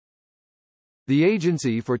The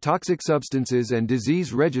Agency for Toxic Substances and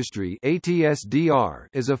Disease Registry (ATSDR)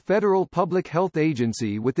 is a federal public health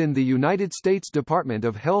agency within the United States Department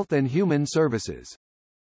of Health and Human Services.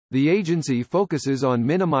 The agency focuses on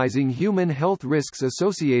minimizing human health risks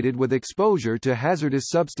associated with exposure to hazardous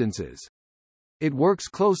substances. It works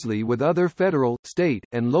closely with other federal, state,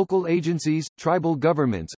 and local agencies, tribal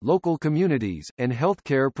governments, local communities, and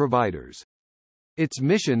healthcare providers. Its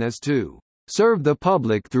mission is to serve the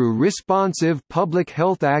public through responsive public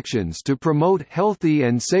health actions to promote healthy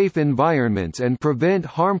and safe environments and prevent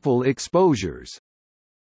harmful exposures.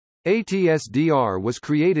 ATSDR was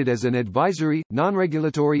created as an advisory,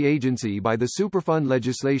 non-regulatory agency by the Superfund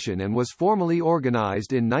legislation and was formally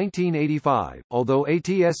organized in 1985, although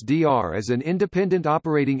ATSDR is an independent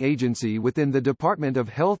operating agency within the Department of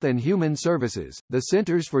Health and Human Services. The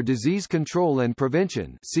Centers for Disease Control and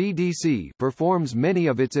Prevention (CDC) performs many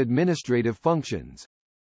of its administrative functions.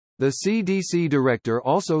 The CDC Director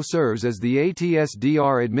also serves as the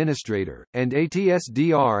ATSDR Administrator, and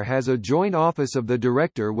ATSDR has a joint office of the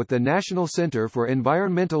Director with the National Center for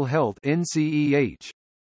Environmental Health (NCEH).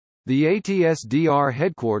 The ATSDR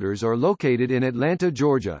headquarters are located in Atlanta,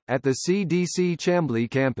 Georgia, at the CDC Chamblee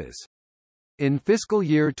campus. In fiscal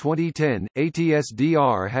year 2010,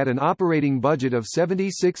 ATSDR had an operating budget of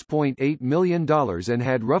 $76.8 million and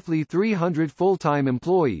had roughly 300 full-time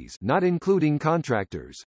employees, not including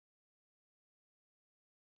contractors.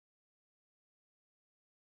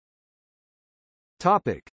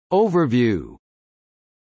 Topic. Overview.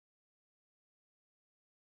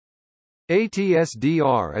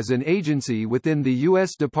 ATSDR is an agency within the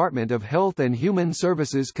U.S. Department of Health and Human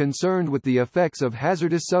Services concerned with the effects of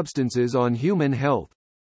hazardous substances on human health.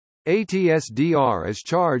 ATSDR is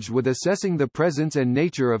charged with assessing the presence and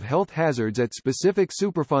nature of health hazards at specific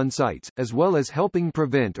Superfund sites, as well as helping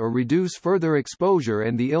prevent or reduce further exposure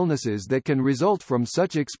and the illnesses that can result from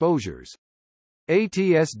such exposures.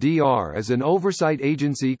 ATSDR is an oversight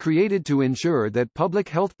agency created to ensure that public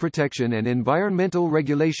health protection and environmental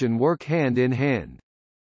regulation work hand in hand.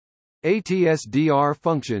 ATSDR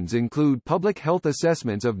functions include public health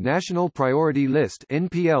assessments of National Priority List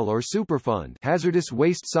 (NPL) or Superfund hazardous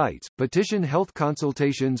waste sites, petition health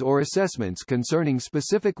consultations or assessments concerning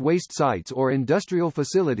specific waste sites or industrial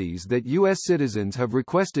facilities that U.S. citizens have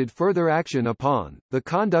requested further action upon, the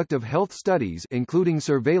conduct of health studies including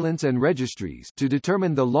surveillance and registries to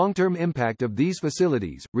determine the long-term impact of these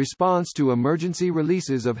facilities, response to emergency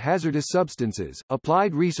releases of hazardous substances,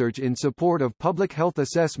 applied research in support of public health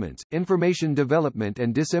assessments, information development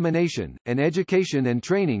and dissemination, and education and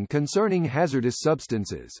training concerning hazardous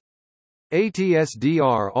substances.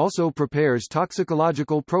 ATSDR also prepares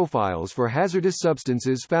toxicological profiles for hazardous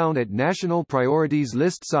substances found at National Priorities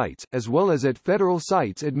List sites, as well as at federal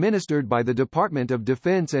sites administered by the Department of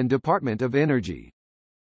Defense and Department of Energy.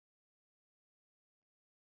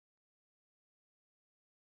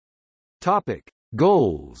 Topic.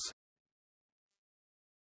 Goals.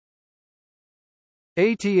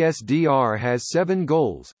 ATSDR has 7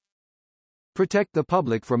 goals. Protect the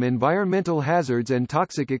public from environmental hazards and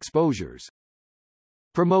toxic exposures.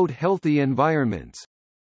 Promote healthy environments.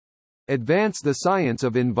 Advance the science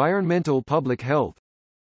of environmental public health.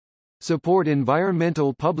 Support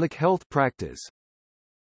environmental public health practice.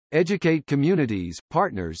 Educate communities,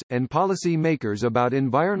 partners, and policy makers about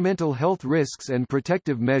environmental health risks and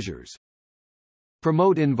protective measures.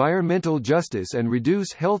 Promote environmental justice and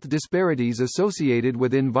reduce health disparities associated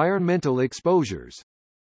with environmental exposures.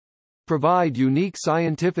 Provide unique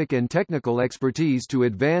scientific and technical expertise to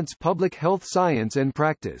advance public health science and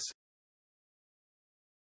practice.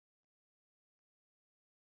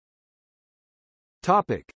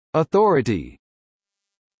 Topic. Authority.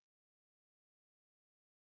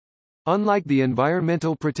 Unlike the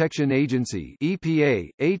Environmental Protection Agency (EPA),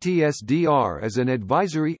 ATSDR is an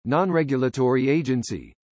advisory, non-regulatory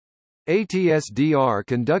agency. ATSDR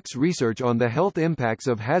conducts research on the health impacts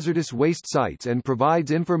of hazardous waste sites and provides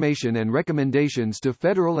information and recommendations to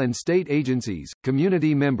federal and state agencies,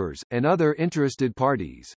 community members, and other interested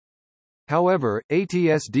parties. However,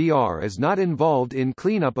 ATSDR is not involved in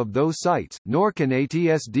cleanup of those sites, nor can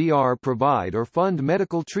ATSDR provide or fund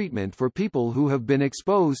medical treatment for people who have been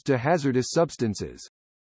exposed to hazardous substances.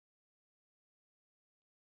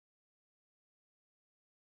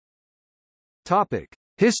 Topic.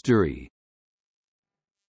 History.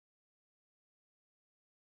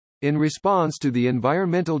 In response to the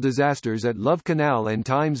environmental disasters at Love Canal and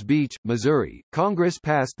Times Beach, Missouri, Congress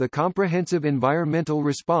passed the Comprehensive Environmental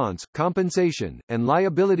Response, Compensation, and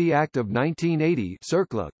Liability Act of 1980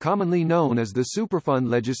 (CERCLA), commonly known as the Superfund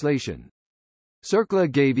legislation.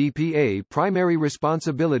 CERCLA gave EPA primary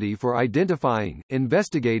responsibility for identifying,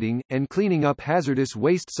 investigating, and cleaning up hazardous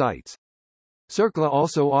waste sites. CERCLA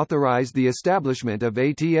also authorized the establishment of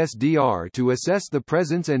ATSDR to assess the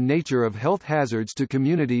presence and nature of health hazards to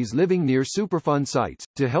communities living near Superfund sites,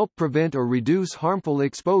 to help prevent or reduce harmful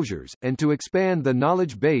exposures, and to expand the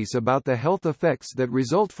knowledge base about the health effects that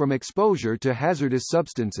result from exposure to hazardous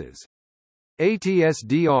substances.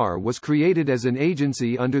 ATSDR was created as an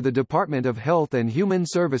agency under the Department of Health and Human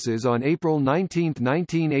Services on April 19,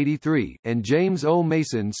 1983, and James O.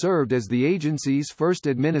 Mason served as the agency's first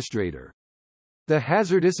administrator. The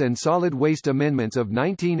Hazardous and Solid Waste Amendments of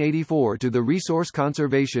 1984 to the Resource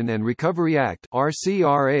Conservation and Recovery Act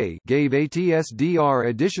 (RCRA) gave ATSDR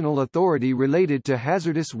additional authority related to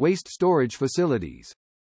hazardous waste storage facilities.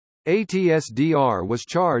 ATSDR was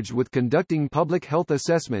charged with conducting public health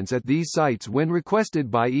assessments at these sites when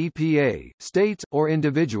requested by EPA, states, or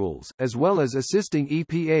individuals, as well as assisting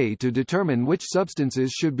EPA to determine which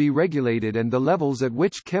substances should be regulated and the levels at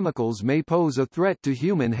which chemicals may pose a threat to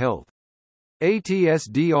human health.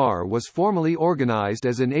 ATSDR was formally organized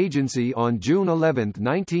as an agency on June 11,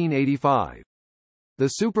 1985.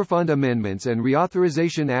 The Superfund Amendments and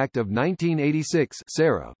Reauthorization Act of 1986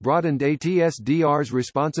 (SARA) broadened ATSDR's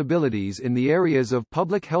responsibilities in the areas of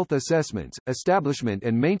public health assessments, establishment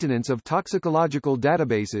and maintenance of toxicological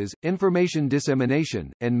databases, information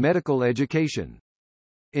dissemination, and medical education.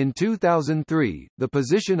 In 2003, the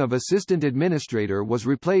position of Assistant Administrator was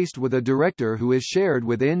replaced with a Director who is shared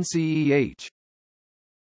with NCEH.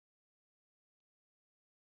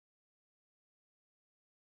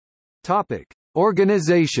 Topic: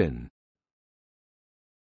 Organization.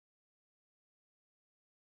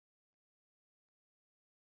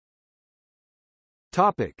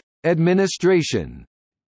 Topic: Administration.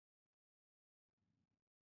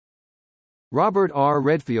 Robert R.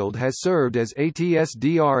 Redfield has served as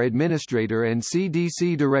ATSDR Administrator and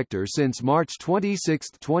CDC Director since March 26,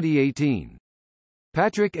 2018.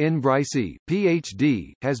 Patrick N. Bryce,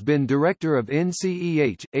 Ph.D., has been Director of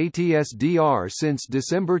NCEH, ATSDR since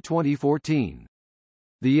December 2014.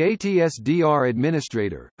 The ATSDR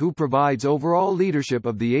Administrator, who provides overall leadership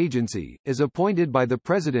of the agency, is appointed by the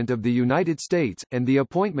President of the United States, and the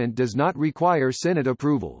appointment does not require Senate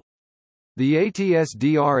approval. The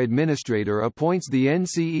ATSDR Administrator appoints the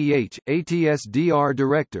NCEH, ATSDR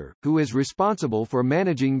Director, who is responsible for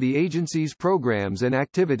managing the agency's programs and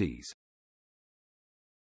activities.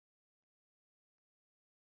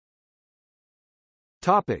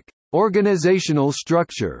 Topic: Organizational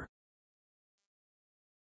structure.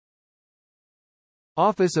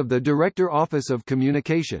 Office of the Director, Office of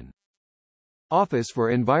Communication, Office for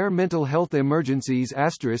Environmental Health Emergencies *,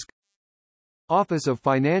 Office of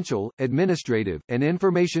Financial, Administrative, and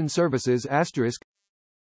Information Services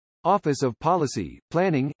 *, Office of Policy,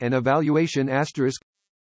 Planning, and Evaluation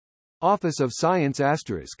 *, Office of Science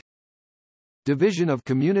 *, Division of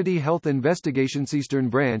Community Health Investigations, Eastern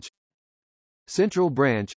Branch, Central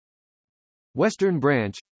Branch, Western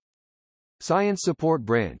Branch, Science Support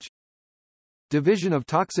Branch, Division of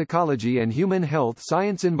Toxicology and Human Health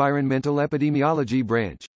Science, Environmental Epidemiology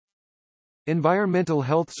Branch, Environmental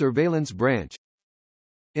Health Surveillance Branch,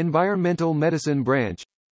 Environmental Medicine Branch,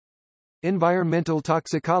 Environmental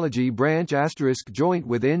Toxicology Branch * joint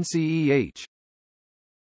with NCEH.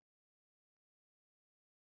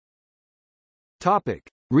 Topic: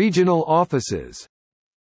 Regional offices.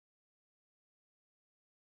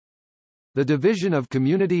 The Division of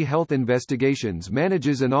Community Health Investigations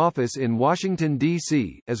manages an office in Washington,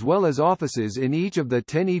 D.C., as well as offices in each of the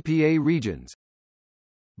 10 EPA regions: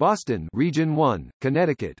 Boston, Region 1,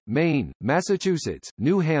 Connecticut, Maine, Massachusetts,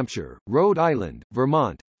 New Hampshire, Rhode Island,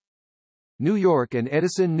 Vermont; New York and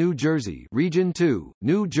Edison, New Jersey, Region 2,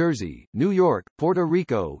 New Jersey, New York, Puerto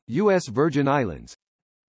Rico, U.S. Virgin Islands;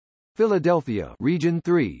 Philadelphia, Region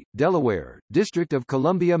 3, Delaware, District of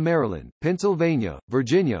Columbia, Maryland, Pennsylvania,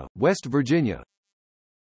 Virginia, West Virginia;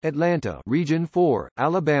 Atlanta, Region 4,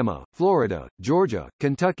 Alabama, Florida, Georgia,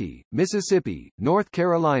 Kentucky, Mississippi, North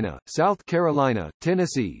Carolina, South Carolina,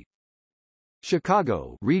 Tennessee;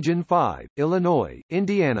 Chicago, Region 5, Illinois,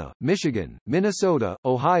 Indiana, Michigan, Minnesota,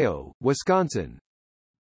 Ohio, Wisconsin;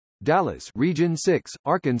 Dallas, Region 6,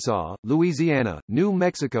 Arkansas, Louisiana, New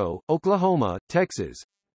Mexico, Oklahoma, Texas;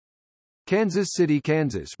 Kansas City,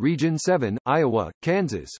 Kansas, Region 7, Iowa,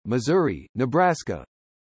 Kansas, Missouri, Nebraska;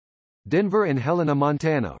 Denver and Helena,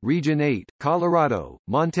 Montana, Region 8, Colorado,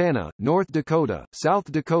 Montana, North Dakota, South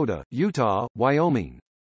Dakota, Utah, Wyoming;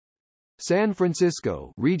 San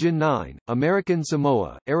Francisco, Region 9, American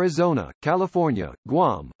Samoa, Arizona, California,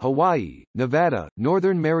 Guam, Hawaii, Nevada,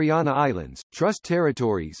 Northern Mariana Islands, Trust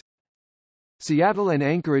Territories; Seattle and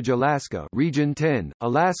Anchorage, Alaska, Region 10,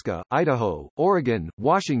 Alaska, Idaho, Oregon,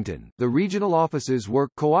 Washington. The regional offices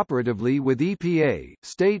work cooperatively with EPA,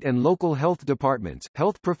 state and local health departments,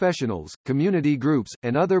 health professionals, community groups,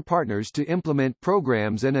 and other partners to implement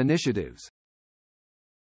programs and initiatives.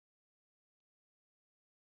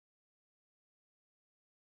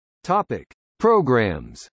 Topic: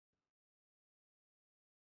 Programs.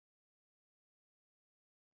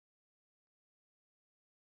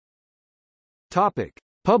 Topic: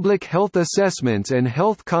 Public health assessments and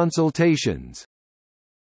health consultations.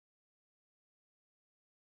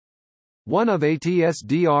 One of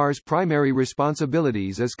ATSDR's primary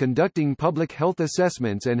responsibilities is conducting public health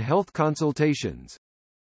assessments and health consultations.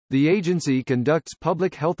 The agency conducts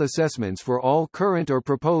public health assessments for all current or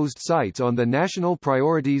proposed sites on the National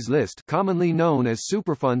Priorities List, commonly known as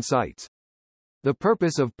Superfund sites. The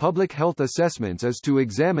purpose of public health assessments is to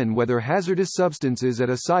examine whether hazardous substances at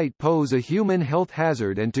a site pose a human health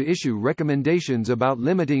hazard and to issue recommendations about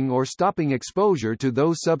limiting or stopping exposure to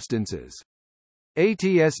those substances.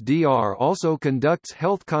 ATSDR also conducts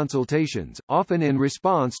health consultations, often in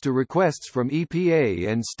response to requests from EPA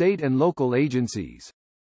and state and local agencies.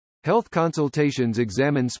 Health consultations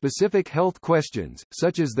examine specific health questions,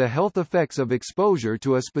 such as the health effects of exposure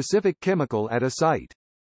to a specific chemical at a site.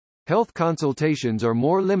 Health consultations are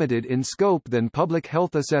more limited in scope than public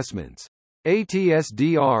health assessments.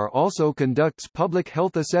 ATSDR also conducts public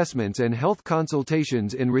health assessments and health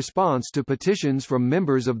consultations in response to petitions from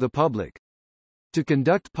members of the public. To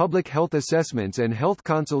conduct public health assessments and health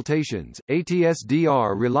consultations,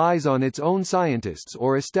 ATSDR relies on its own scientists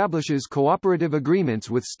or establishes cooperative agreements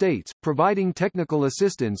with states, providing technical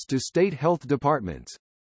assistance to state health departments.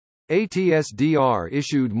 ATSDR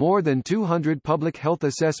issued more than 200 public health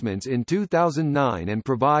assessments in 2009 and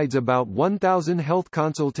provides about 1,000 health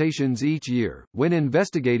consultations each year. When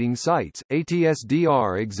investigating sites,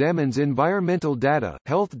 ATSDR examines environmental data,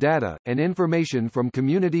 health data, and information from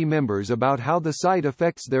community members about how the site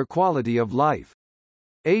affects their quality of life.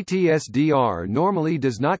 ATSDR normally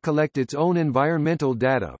does not collect its own environmental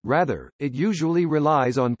data, rather, it usually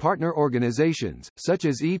relies on partner organizations, such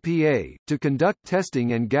as EPA, to conduct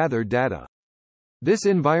testing and gather data. This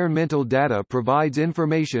environmental data provides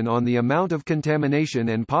information on the amount of contamination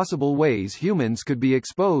and possible ways humans could be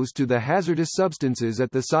exposed to the hazardous substances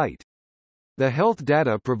at the site. The health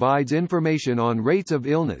data provides information on rates of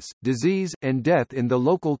illness, disease, and death in the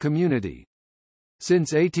local community.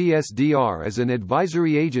 Since ATSDR is an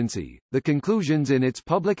advisory agency, the conclusions in its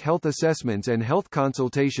public health assessments and health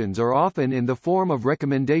consultations are often in the form of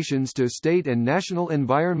recommendations to state and national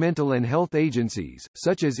environmental and health agencies,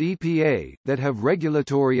 such as EPA, that have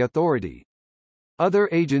regulatory authority. Other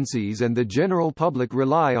agencies and the general public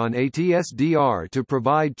rely on ATSDR to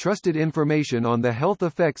provide trusted information on the health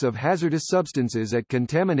effects of hazardous substances at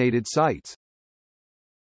contaminated sites.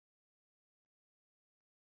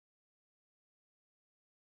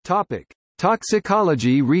 Topic: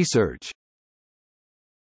 Toxicology research.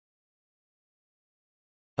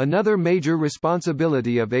 Another major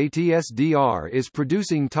responsibility of ATSDR is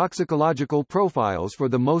producing toxicological profiles for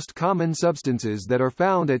the most common substances that are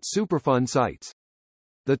found at Superfund sites.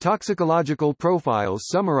 The toxicological profiles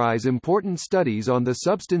summarize important studies on the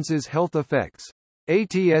substance's health effects.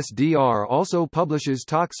 ATSDR also publishes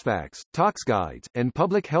ToxFacts, ToxGuides, and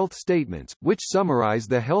public health statements, which summarize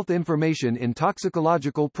the health information in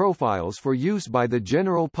toxicological profiles for use by the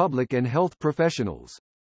general public and health professionals.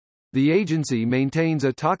 The agency maintains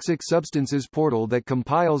a toxic substances portal that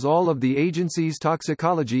compiles all of the agency's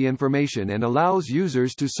toxicology information and allows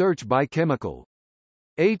users to search by chemical.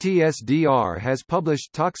 ATSDR has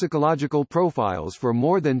published toxicological profiles for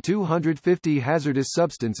more than 250 hazardous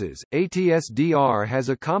substances. ATSDR has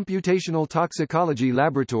a computational toxicology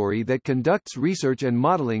laboratory that conducts research and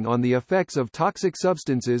modeling on the effects of toxic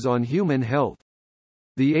substances on human health.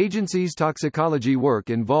 The agency's toxicology work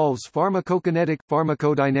involves pharmacokinetic,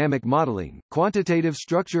 pharmacodynamic modeling, quantitative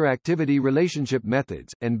structure-activity relationship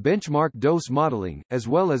methods, and benchmark dose modeling, as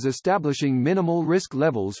well as establishing minimal risk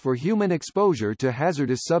levels for human exposure to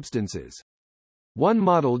hazardous substances. One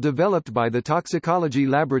model developed by the toxicology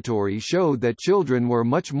laboratory showed that children were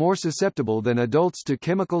much more susceptible than adults to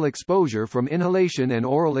chemical exposure from inhalation and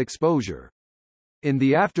oral exposure. In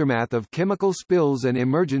the aftermath of chemical spills and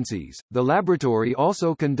emergencies, the laboratory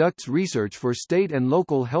also conducts research for state and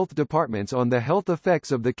local health departments on the health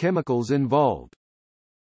effects of the chemicals involved.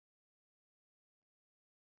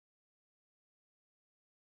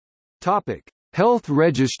 Topic: Health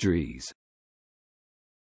registries.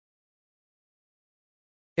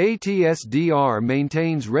 ATSDR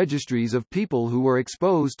maintains registries of people who were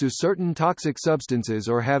exposed to certain toxic substances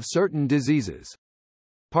or have certain diseases.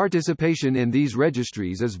 Participation in these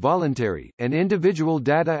registries is voluntary, and individual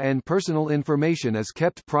data and personal information is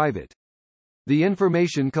kept private. The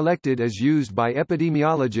information collected is used by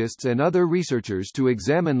epidemiologists and other researchers to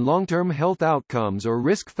examine long-term health outcomes or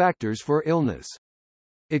risk factors for illness.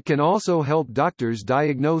 It can also help doctors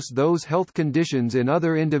diagnose those health conditions in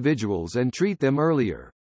other individuals and treat them earlier.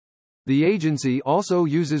 The agency also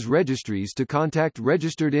uses registries to contact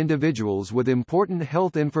registered individuals with important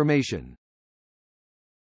health information.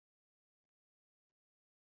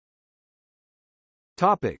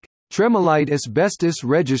 Topic: Tremolite Asbestos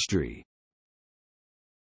Registry.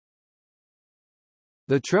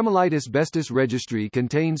 The Tremolite Asbestos Registry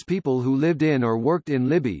contains people who lived in or worked in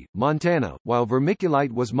Libby, Montana, while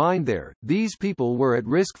vermiculite was mined there. These people were at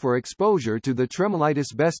risk for exposure to the tremolite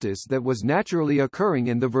asbestos that was naturally occurring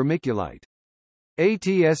in the vermiculite.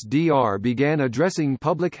 ATSDR began addressing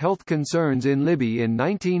public health concerns in Libby in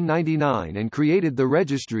 1999 and created the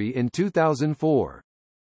registry in 2004.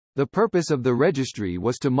 The purpose of the registry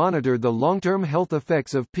was to monitor the long-term health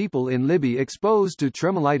effects of people in Libby exposed to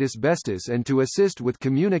tremolite asbestos and to assist with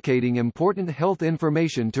communicating important health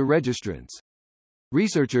information to registrants.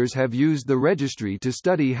 Researchers have used the registry to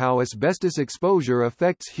study how asbestos exposure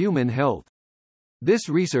affects human health. This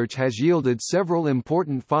research has yielded several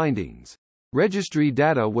important findings. Registry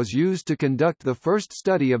data was used to conduct the first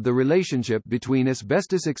study of the relationship between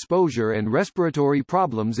asbestos exposure and respiratory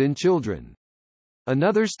problems in children.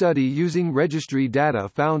 Another study using registry data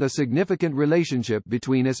found a significant relationship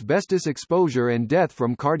between asbestos exposure and death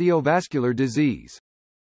from cardiovascular disease.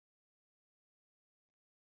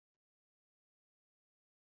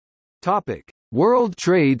 Topic: World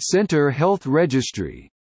Trade Center Health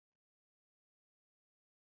Registry.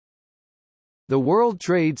 The World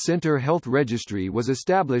Trade Center Health Registry was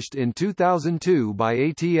established in 2002 by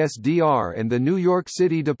ATSDR and the New York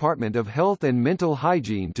City Department of Health and Mental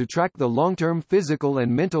Hygiene to track the long-term physical and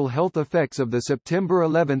mental health effects of the September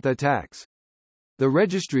 11 attacks. The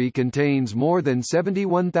registry contains more than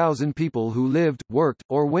 71,000 people who lived, worked,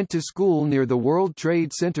 or went to school near the World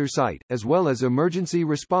Trade Center site, as well as emergency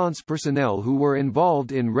response personnel who were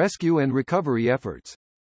involved in rescue and recovery efforts.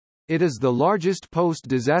 It is the largest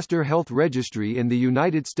post-disaster health registry in the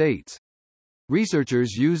United States.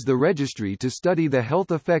 Researchers use the registry to study the health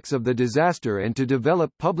effects of the disaster and to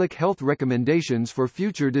develop public health recommendations for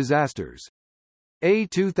future disasters. A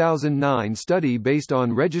 2009 study based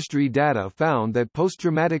on registry data found that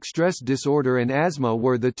post-traumatic stress disorder and asthma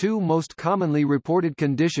were the two most commonly reported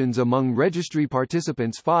conditions among registry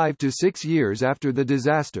participants 5 to 6 years after the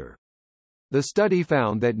disaster. The study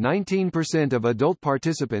found that 19% of adult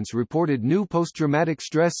participants reported new post-traumatic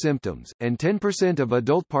stress symptoms, and 10% of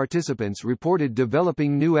adult participants reported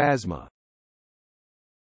developing new asthma.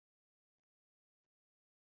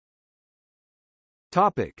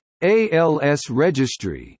 Topic: ALS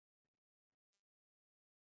Registry.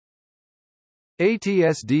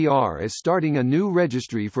 ATSDR is starting a new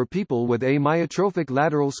registry for people with amyotrophic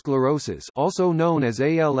lateral sclerosis, also known as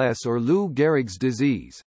ALS or Lou Gehrig's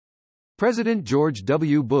disease. President George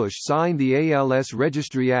W. Bush signed the ALS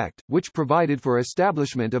Registry Act, which provided for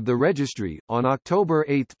establishment of the registry, on October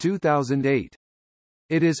 8, 2008.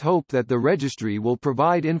 It is hoped that the registry will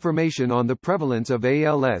provide information on the prevalence of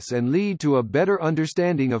ALS and lead to a better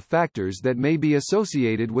understanding of factors that may be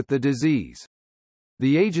associated with the disease.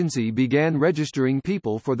 The agency began registering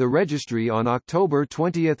people for the registry on October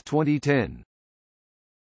 20, 2010.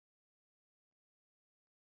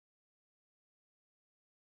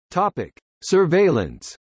 Topic: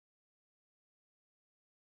 Surveillance.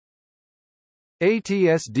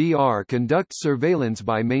 ATSDR conducts surveillance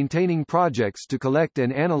by maintaining projects to collect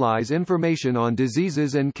and analyze information on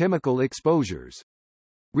diseases and chemical exposures.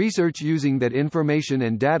 Research using that information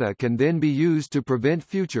and data can then be used to prevent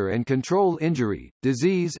future and control injury,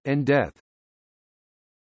 disease, and death.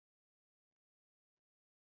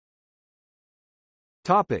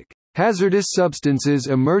 Topic: Hazardous Substances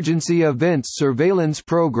Emergency Events Surveillance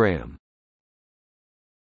Program.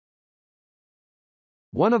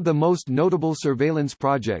 One of the most notable surveillance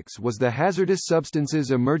projects was the Hazardous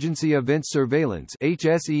Substances Emergency Events Surveillance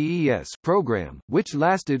 (HSEES) program, which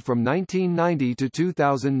lasted from 1990 to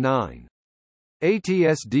 2009.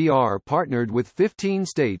 ATSDR partnered with 15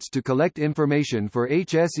 states to collect information for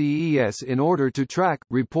HSEES in order to track,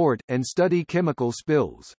 report, and study chemical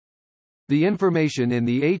spills. The information in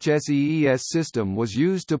the HSEES system was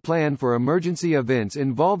used to plan for emergency events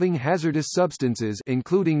involving hazardous substances,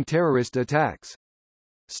 including terrorist attacks.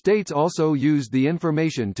 States also used the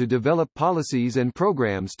information to develop policies and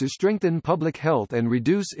programs to strengthen public health and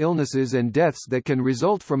reduce illnesses and deaths that can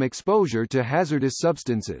result from exposure to hazardous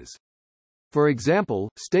substances. For example,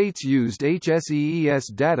 states used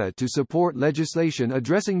HSEES data to support legislation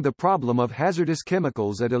addressing the problem of hazardous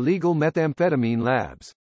chemicals at illegal methamphetamine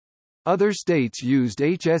labs. Other states used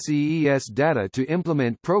HSEES data to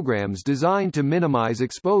implement programs designed to minimize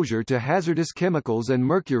exposure to hazardous chemicals and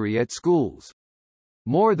mercury at schools.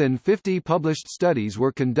 More than 50 published studies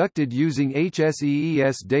were conducted using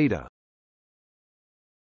HSEES data.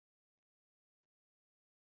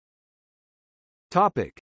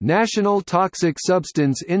 Topic: National Toxic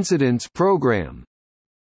Substance Incidence Program.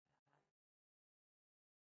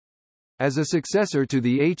 As a successor to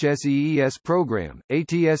the HSEES program,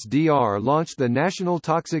 ATSDR launched the National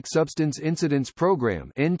Toxic Substance Incidence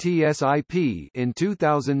Program (NTSIP) in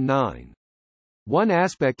 2009. One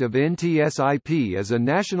aspect of NTSIP is a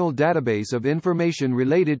national database of information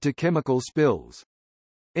related to chemical spills.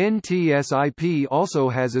 NTSIP also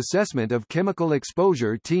has assessment of chemical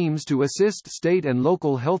exposure teams to assist state and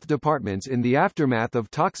local health departments in the aftermath of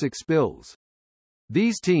toxic spills.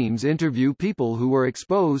 These teams interview people who were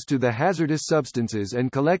exposed to the hazardous substances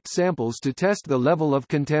and collect samples to test the level of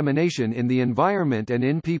contamination in the environment and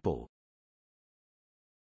in people.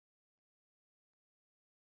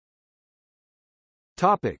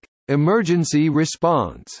 Topic: Emergency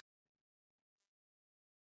response.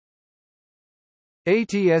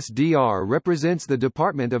 ATSDR represents the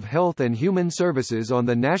Department of Health and Human Services on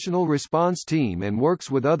the National Response Team and works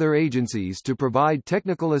with other agencies to provide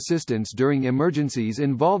technical assistance during emergencies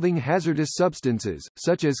involving hazardous substances,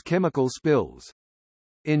 such as chemical spills.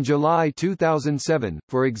 In July 2007,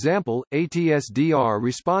 for example, ATSDR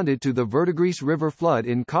responded to the Verdigris River flood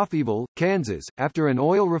in Coffeyville, Kansas, after an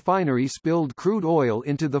oil refinery spilled crude oil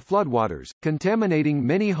into the floodwaters, contaminating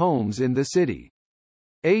many homes in the city.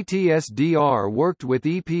 ATSDR worked with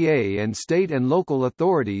EPA and state and local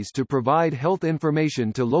authorities to provide health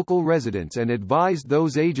information to local residents and advised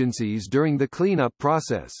those agencies during the cleanup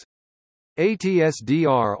process.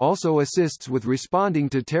 ATSDR also assists with responding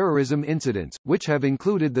to terrorism incidents, which have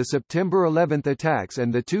included the September 11 attacks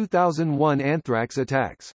and the 2001 anthrax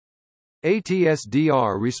attacks.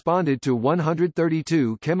 ATSDR responded to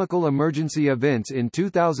 132 chemical emergency events in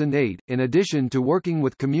 2008, in addition to working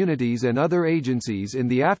with communities and other agencies in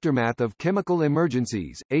the aftermath of chemical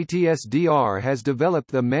emergencies. ATSDR has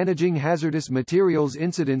developed the Managing Hazardous Materials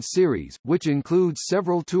Incidents series, which includes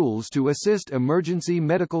several tools to assist emergency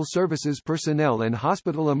medical services personnel and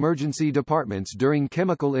hospital emergency departments during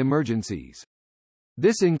chemical emergencies.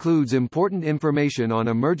 This includes important information on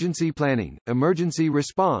emergency planning, emergency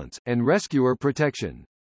response, and rescuer protection.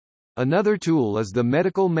 Another tool is the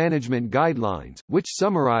Medical Management Guidelines, which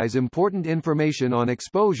summarize important information on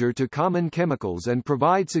exposure to common chemicals and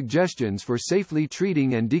provide suggestions for safely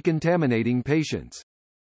treating and decontaminating patients.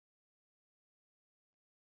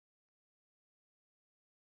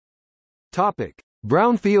 Topic: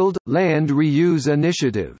 Brownfield Land Reuse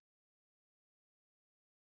Initiative.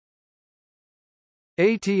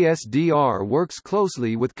 ATSDR works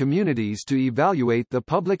closely with communities to evaluate the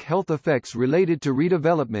public health effects related to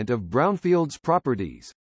redevelopment of brownfields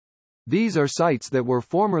properties. These are sites that were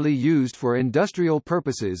formerly used for industrial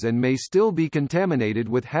purposes and may still be contaminated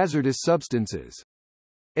with hazardous substances.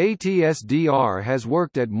 ATSDR has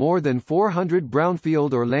worked at more than 400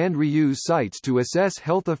 brownfield or land reuse sites to assess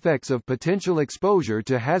health effects of potential exposure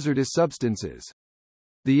to hazardous substances.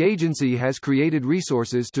 The agency has created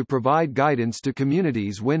resources to provide guidance to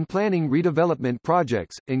communities when planning redevelopment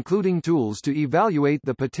projects, including tools to evaluate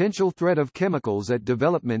the potential threat of chemicals at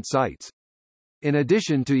development sites. In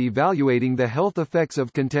addition to evaluating the health effects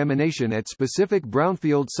of contamination at specific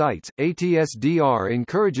brownfield sites, ATSDR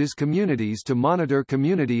encourages communities to monitor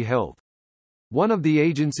community health. One of the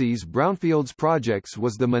agency's brownfields projects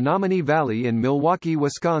was the Menominee Valley in Milwaukee,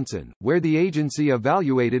 Wisconsin, where the agency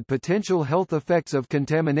evaluated potential health effects of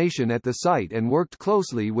contamination at the site and worked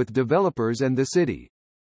closely with developers and the city.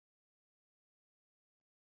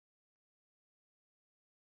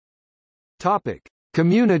 Topic: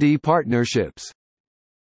 Community partnerships.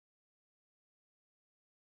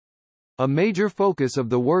 A major focus of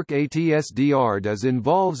the work ATSDR does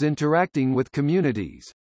involves interacting with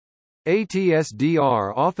communities.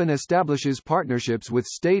 ATSDR often establishes partnerships with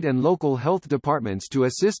state and local health departments to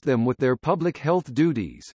assist them with their public health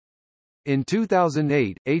duties. In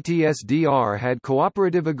 2008, ATSDR had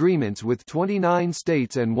cooperative agreements with 29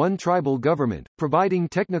 states and one tribal government, providing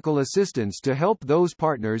technical assistance to help those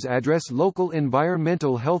partners address local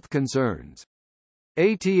environmental health concerns.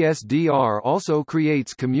 ATSDR also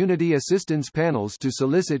creates community assistance panels to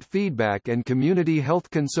solicit feedback and community health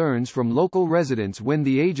concerns from local residents when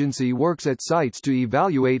the agency works at sites to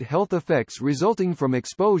evaluate health effects resulting from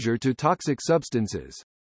exposure to toxic substances.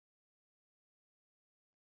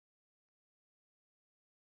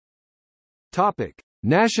 Topic: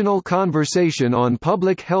 National Conversation on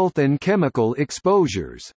Public Health and Chemical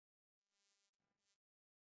Exposures.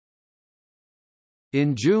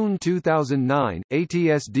 In June 2009,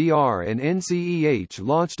 ATSDR and NCEH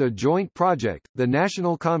launched a joint project, the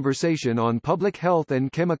National Conversation on Public Health and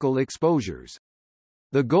Chemical Exposures.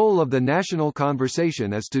 The goal of the National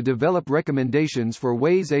Conversation is to develop recommendations for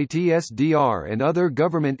ways ATSDR and other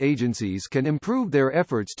government agencies can improve their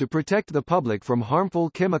efforts to protect the public from harmful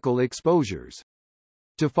chemical exposures.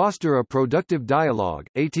 To foster a productive dialogue,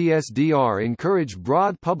 ATSDR encouraged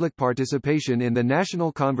broad public participation in the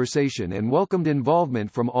national conversation and welcomed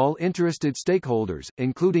involvement from all interested stakeholders,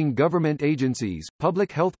 including government agencies,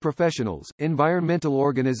 public health professionals, environmental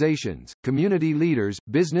organizations, community leaders,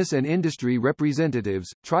 business and industry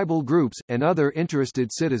representatives, tribal groups, and other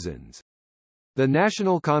interested citizens. The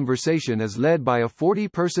national conversation is led by a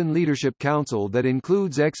 40-person leadership council that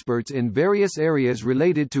includes experts in various areas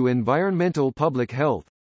related to environmental public health.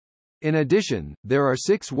 In addition, there are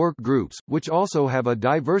 6 work groups, which also have a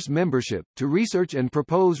diverse membership, to research and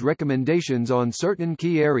propose recommendations on certain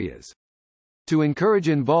key areas. To encourage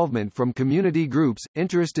involvement from community groups,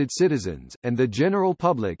 interested citizens, and the general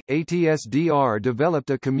public, ATSDR developed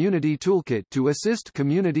a community toolkit to assist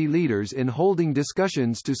community leaders in holding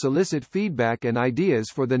discussions to solicit feedback and ideas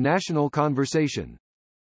for the national conversation.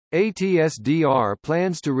 ATSDR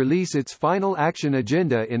plans to release its final action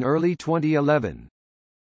agenda in early 2011.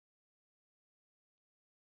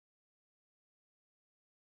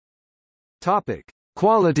 Topic: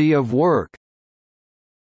 Quality of work.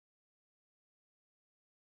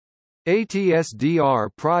 ATSDR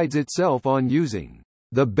prides itself on using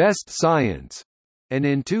the best science, and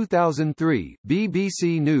in 2003,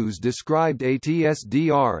 BBC News described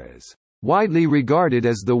ATSDR as widely regarded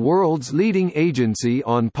as the world's leading agency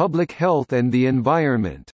on public health and the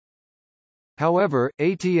environment. However,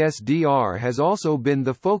 ATSDR has also been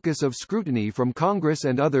the focus of scrutiny from Congress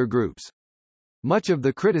and other groups. Much of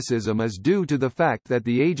the criticism is due to the fact that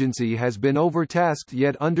the agency has been overtasked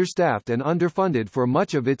yet understaffed and underfunded for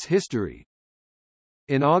much of its history.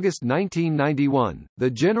 In August 1991, the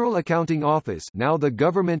General Accounting Office, now the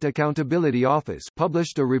Government Accountability Office,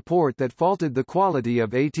 published a report that faulted the quality of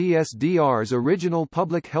ATSDR's original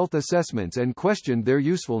public health assessments and questioned their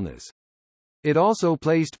usefulness. It also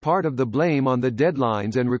placed part of the blame on the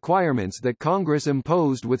deadlines and requirements that Congress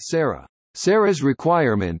imposed with SARA's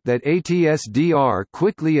requirement that ATSDR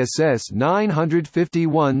quickly assess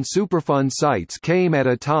 951 Superfund sites came at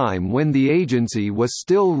a time when the agency was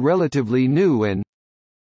still relatively new and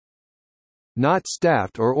not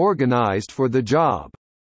staffed or organized for the job.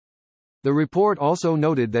 The report also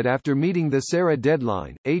noted that after meeting the SARA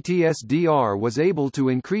deadline, ATSDR was able to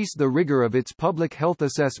increase the rigor of its public health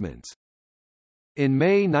assessments. In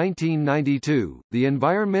May 1992, the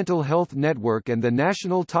Environmental Health Network and the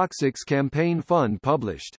National Toxics Campaign Fund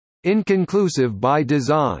published Inconclusive by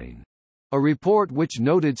Design, a report which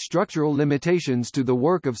noted structural limitations to the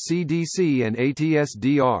work of CDC and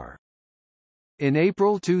ATSDR. In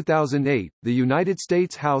April 2008, the United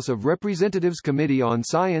States House of Representatives Committee on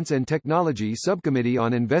Science and Technology Subcommittee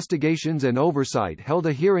on Investigations and Oversight held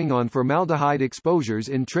a hearing on formaldehyde exposures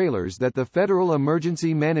in trailers that the Federal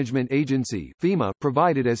Emergency Management Agency (FEMA)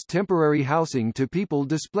 provided as temporary housing to people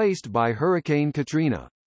displaced by Hurricane Katrina.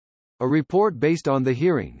 A report based on the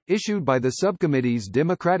hearing, issued by the subcommittee's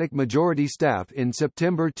Democratic majority staff in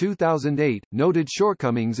September 2008, noted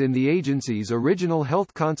shortcomings in the agency's original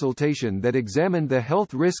health consultation that examined the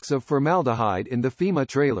health risks of formaldehyde in the FEMA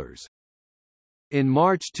trailers. In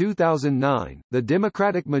March 2009, the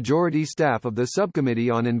Democratic majority staff of the Subcommittee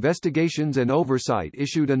on Investigations and Oversight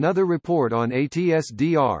issued another report on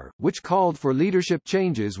ATSDR, which called for leadership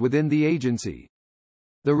changes within the agency.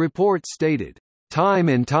 The report stated, "Time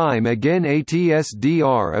and time again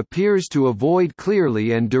ATSDR appears to avoid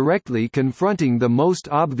clearly and directly confronting the most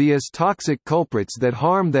obvious toxic culprits that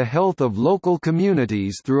harm the health of local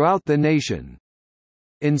communities throughout the nation.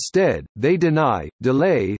 Instead, they deny,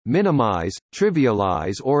 delay, minimize,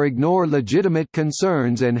 trivialize or ignore legitimate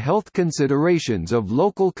concerns and health considerations of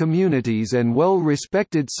local communities and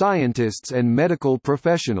well-respected scientists and medical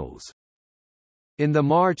professionals." In the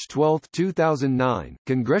March 12, 2009,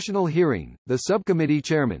 congressional hearing, the subcommittee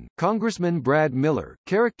chairman, Congressman Brad Miller,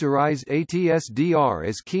 characterized ATSDR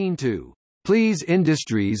as keen to please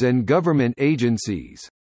industries and government agencies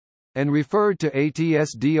and referred to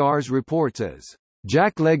ATSDR's reports as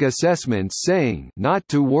jackleg assessments, saying, "Not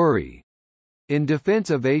to worry." In defense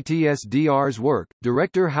of ATSDR's work,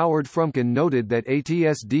 Director Howard Frumkin noted that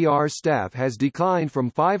ATSDR's staff has declined from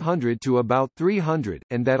 500 to about 300,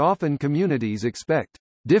 and that often communities expect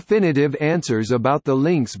definitive answers about the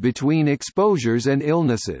links between exposures and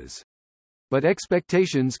illnesses. But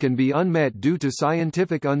expectations can be unmet due to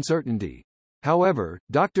scientific uncertainty. However,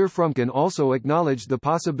 Dr. Frumkin also acknowledged the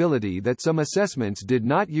possibility that some assessments did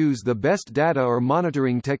not use the best data or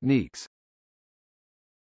monitoring techniques.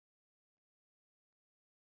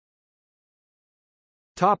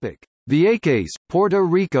 Topic: Vieques, Puerto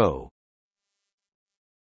Rico.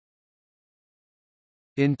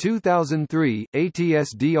 In 2003,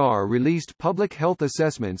 ATSDR released public health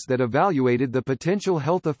assessments that evaluated the potential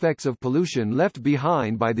health effects of pollution left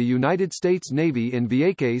behind by the United States Navy in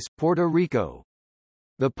Vieques, Puerto Rico.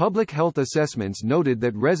 The public health assessments noted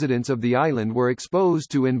that residents of the island were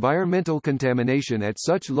exposed to environmental contamination at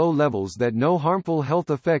such low levels that no harmful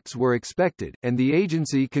health effects were expected, and the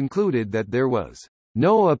agency concluded that there was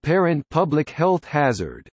no apparent public health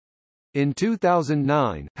hazard. In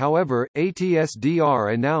 2009, however,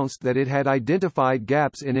 ATSDR announced that it had identified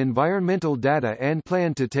gaps in environmental data and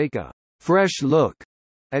planned to take a fresh look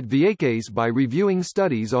at Vieques by reviewing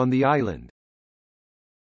studies on the island.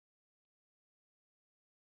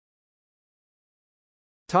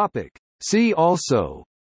 Topic: See also: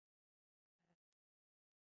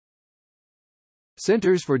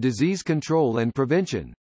 Centers for Disease Control and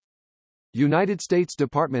Prevention, United States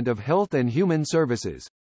Department of Health and Human Services,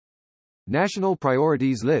 National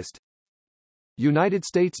Priorities List, United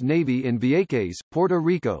States Navy in Vieques, Puerto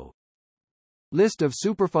Rico, List of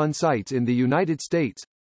Superfund sites in the United States,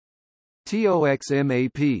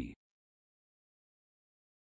 TOXMAP.